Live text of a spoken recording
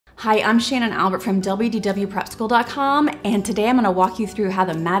Hi, I'm Shannon Albert from WDWPrepSchool.com, and today I'm going to walk you through how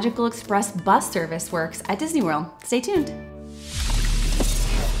the Magical Express bus service works at Disney World. Stay tuned.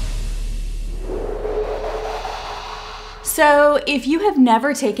 So if you have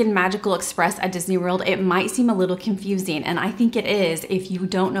never taken Magical Express at Disney World, it might seem a little confusing, and I think it is if you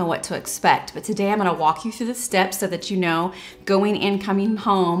don't know what to expect. But today I'm going to walk you through the steps so that you know going and coming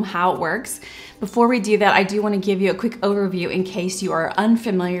home how it works. Before we do that, I do want to give you a quick overview in case you are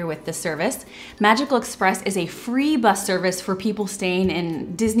unfamiliar with the service. Magical Express is a free bus service for people staying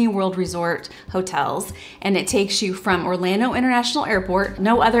in Disney World Resort hotels, and it takes you from Orlando International Airport,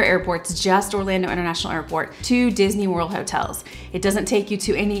 no other airports, just Orlando International Airport, to Disney World hotels. It doesn't take you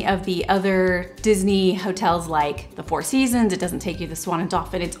to any of the other Disney hotels like the Four Seasons. It doesn't take you to Swan and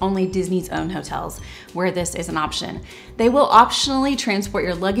Dolphin. It's only Disney's own hotels where this is an option. They will optionally transport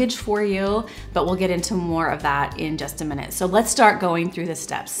your luggage for you, but we'll get into more of that in just a minute. So let's start going through the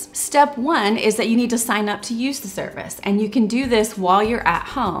steps. Step one is that you need to sign up to use the service, and you can do this while you're at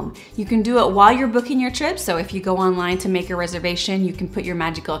home. You can do it while you're booking your trip. So if you go online to make a reservation, you can put your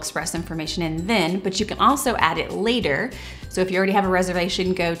Magical Express information in then, but you can also add it later. So if you already have a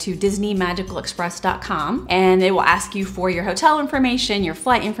reservation, go to DisneyMagicalExpress.com and it will ask you for your hotel information, your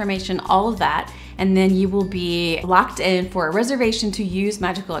flight information, all of that. And then you will be locked in for a reservation to use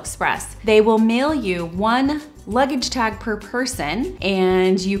Magical Express. They will mail you one luggage tag per person,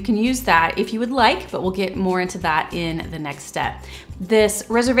 and you can use that if you would like, but we'll get more into that in the next step. This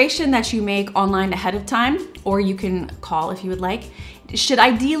reservation that you make online ahead of time, or you can call if you would like, should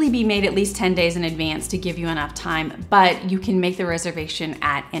ideally be made at least 10 days in advance to give you enough time, but you can make the reservation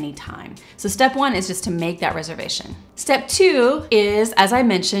at any time. So step one is just to make that reservation. Step two is, as I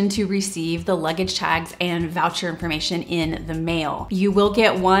mentioned, to receive the luggage tags and voucher information in the mail. You will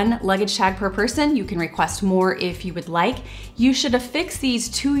get one luggage tag per person. You can request more if you would like. You should affix these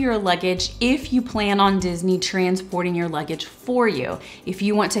to your luggage if you plan on Disney transporting your luggage for you. If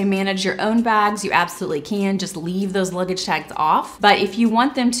you want to manage your own bags, you absolutely can. Just leave those luggage tags off. But if you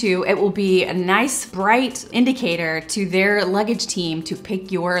want them to, it will be a nice bright indicator to their luggage team to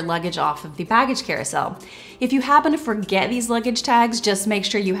pick your luggage off of the baggage carousel. If you happen to forget these luggage tags, just make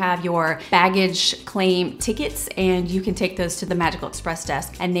sure you have your baggage claim tickets, and you can take those to the Magical Express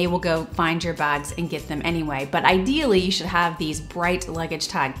desk and they will go find your bags and get them anyway. But ideally, you should have these bright luggage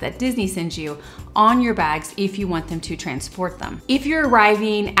tags that Disney sends you on your bags if you want them to transport them. If you're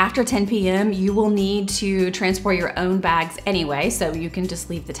arriving after 10 p.m., you will need to transport your own bags anyway, so you can just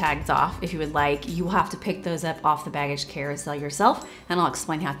leave the tags off if you would like. You will have to pick those up off the baggage carousel yourself, and I'll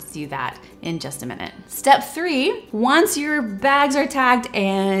explain how to do that in just a minute. Step three, once your bags are tagged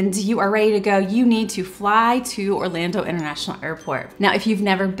and you are ready to go, you need to fly to Orlando International Airport. Now, if you've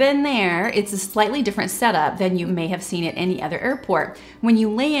never been there, it's a slightly different setup than you may have seen at any other airport. When you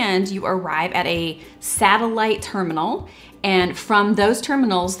land, you arrive at a satellite terminal, and from those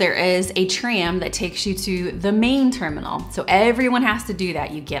terminals, there is a tram that takes you to the main terminal. So everyone has to do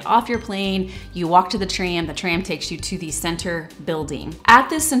that. You get off your plane, you walk to the tram takes you to the center building. At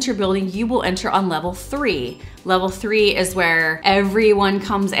this center building, you will enter on level 3. Level 3 is where everyone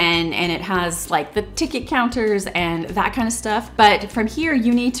comes in, and it has like the ticket counters and that kind of stuff. But from here,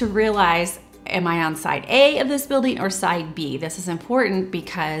 you need to realize, am I on side A of this building or side B? This is important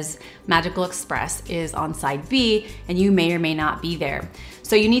because Magical Express is on side B and you may or may not be there.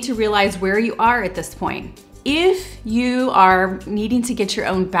 So you need to realize where you are at this point. If you are needing to get your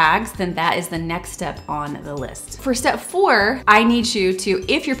own bags, then that is the next step on the list. For step 4, I need you to,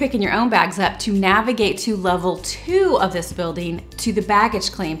 if you're picking your own bags up, to navigate to level 2 of this building to the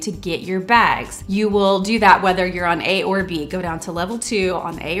baggage claim to get your bags. You will do that whether you're on A or B. Go down to level 2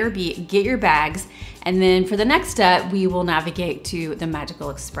 on A or B, get your bags, and then for the next step, we will navigate to the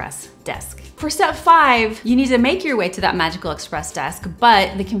Magical Express desk. For step 5, you need to make your way to that Magical Express desk,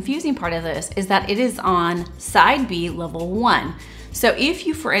 but the confusing part of this is that it is on side B, level 1. So if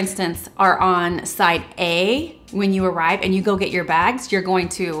you, for instance, are on side A when you arrive and you go get your bags, you're going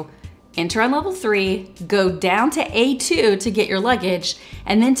to enter on level 3, go down to A2 to get your luggage,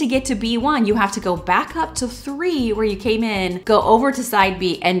 and then to get to B1, you have to go back up to 3 where you came in, go over to side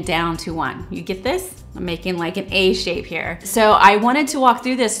B, and down to 1. You get this? I'm making like an A shape here. So I wanted to walk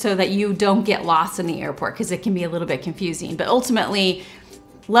through this so that you don't get lost in the airport, because it can be a little bit confusing. But ultimately,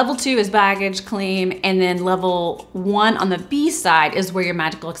 Level 2 is baggage claim, and then level 1 on the B side is where your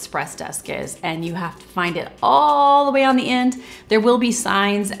Magical Express desk is, and you have to find it all the way on the end. There will be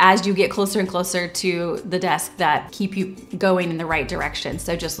signs as you get closer and closer to the desk that keep you going in the right direction,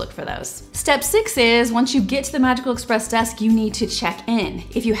 so just look for those. Step 6 is once you get to the Magical Express desk, you need to check in.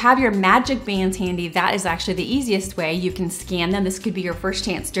 If you have your Magic Bands handy, that is actually the easiest way. You can scan them. This could be your first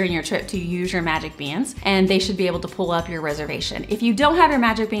chance during your trip to use your Magic Bands, and they should be able to pull up your reservation. If you don't have your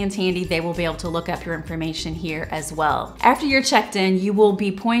Magic Bands handy, they will be able to look up your information here as well. After you're checked in, you will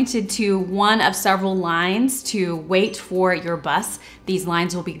be pointed to one of several lines to wait for your bus. These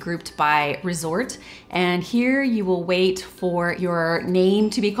lines will be grouped by resort, and here you will wait for your name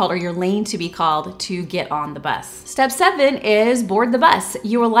to be called or your lane to be called to get on the bus. Step 7 is board the bus.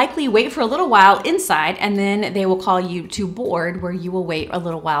 You will likely wait for a little while inside, and then they will call you to board, where you will wait a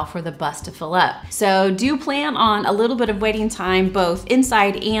little while for the bus to fill up. So do plan on a little bit of waiting time both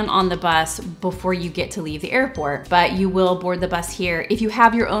inside and on the bus before you get to leave the airport, but you will board the bus here. If you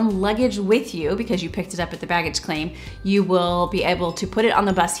have your own luggage with you because you picked it up at the baggage claim, you will be able to put it on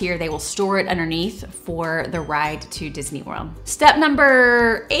the bus here. They will store it underneath for the ride to Disney World. Step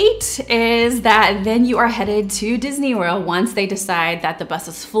number 8 is that then you are headed to Disney World once they decide that the bus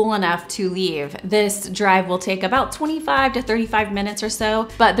is full enough to leave. This drive will take about 25 to 35 minutes or so,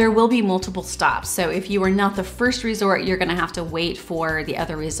 but there will be multiple stops. So if you are not the first resort, you're gonna have to wait for the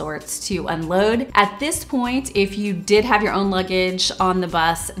other resorts to unload. At this point, if you did have your own luggage on the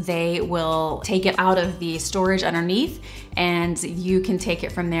bus, they will take it out of the storage underneath and you can take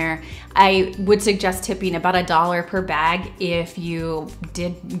it from there. I would suggest tipping about $1 per bag if you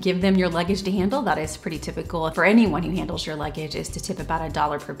did give them your luggage to handle. That is pretty typical for anyone who handles your luggage, is to tip about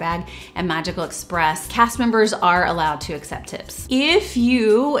 $1 per bag. And Magical Express cast members are allowed to accept tips. If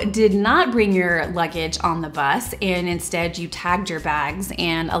you did not bring your luggage on the bus and instead you tagged your bags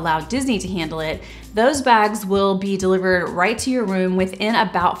and allowed Disney to handle it, those bags will be delivered right to your room within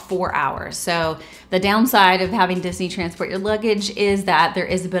about 4 hours. So the downside of having Disney transport your luggage is that there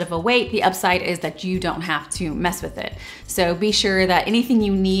is a bit of a wait. The upside is that you don't have to mess with it. So be sure that anything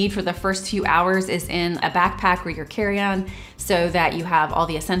you need for the first few hours is in a backpack or your carry-on so that you have all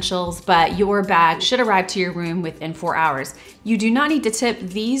the essentials, but your bag should arrive to your room within 4 hours. You do not need to tip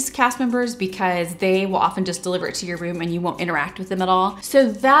these cast members because they will often just deliver it to your room and you won't interact with them at all.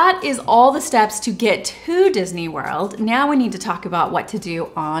 So that is all the steps to get to Disney World. Now we need to talk about what to do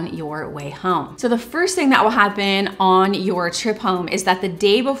on your way home. So the first thing that will happen on your trip home is that the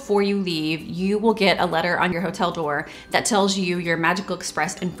day before you leave, you will get a letter on your hotel door that tells you your Magical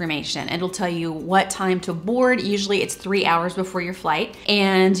Express information. It'll tell you what time to board. Usually it's 3 hours before your flight,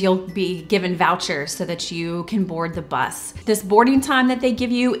 and you'll be given vouchers so that you can board the bus. This boarding time that they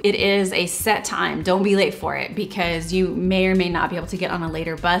give you, it is a set time. Don't be late for it because you may or may not be able to get on a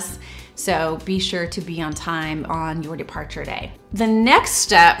later bus. So be sure to be on time on your departure day. The next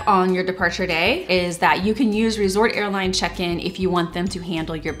step on your departure day is that you can use Resort Airline Check-in if you want them to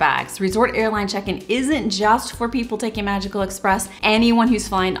handle your bags. Resort Airline Check-in isn't just for people taking Magical Express. Anyone who's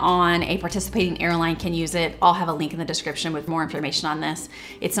flying on a participating airline can use it. I'll have a link in the description with more information on this.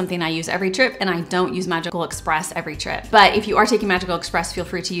 It's something I use every trip, and I don't use Magical Express every trip. But if you are taking Magical Express, feel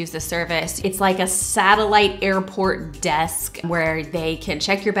free to use this service. It's like a satellite airport desk where they can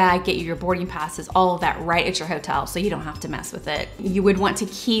check your bag, get you your boarding passes, all of that right at your hotel, so you don't have to mess with it. You would want to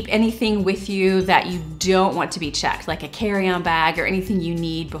keep anything with you that you don't want to be checked, like a carry-on bag or anything you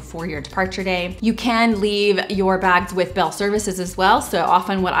need before your departure day. You can leave your bags with Bell Services as well. So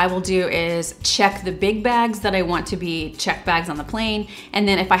often what I will do is check the big bags that I want to be checked bags on the plane. And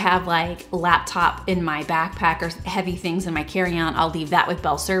then if I have like laptop in my backpack or heavy things in my carry-on, I'll leave that with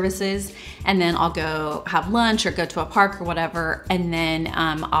Bell Services. And then I'll go have lunch or go to a park or whatever. And then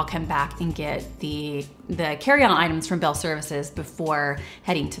I'll come back and get the carry-on items from Bell Services before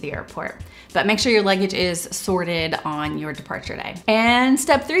heading to the airport. But make sure your luggage is sorted on your departure day. And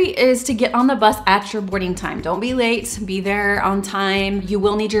step 3 is to get on the bus at your boarding time. Don't be late, be there on time. You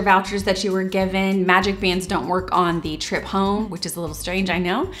will need your vouchers that you were given. Magic Bands don't work on the trip home, which is a little strange, I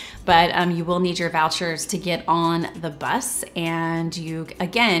know, but you will need your vouchers to get on the bus, and you,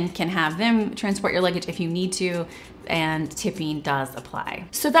 again, can have them transport your luggage if you need to, and tipping does apply.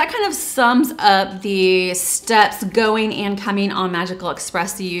 So that kind of sums up the steps going and coming on Magical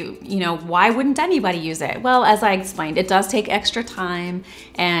Express. You know, why wouldn't anybody use it? Well, as I explained, it does take extra time.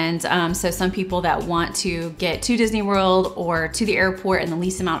 And so some people that want to get to Disney World or to the airport in the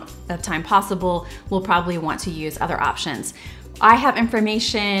least amount of time possible will probably want to use other options. I have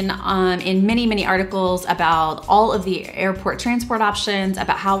information in many articles about all of the airport transport options,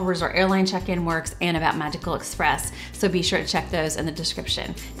 about how Resort Airline Check-in works, and about Magical Express. So be sure to check those in the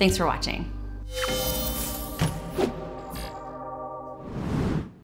description. Thanks for watching.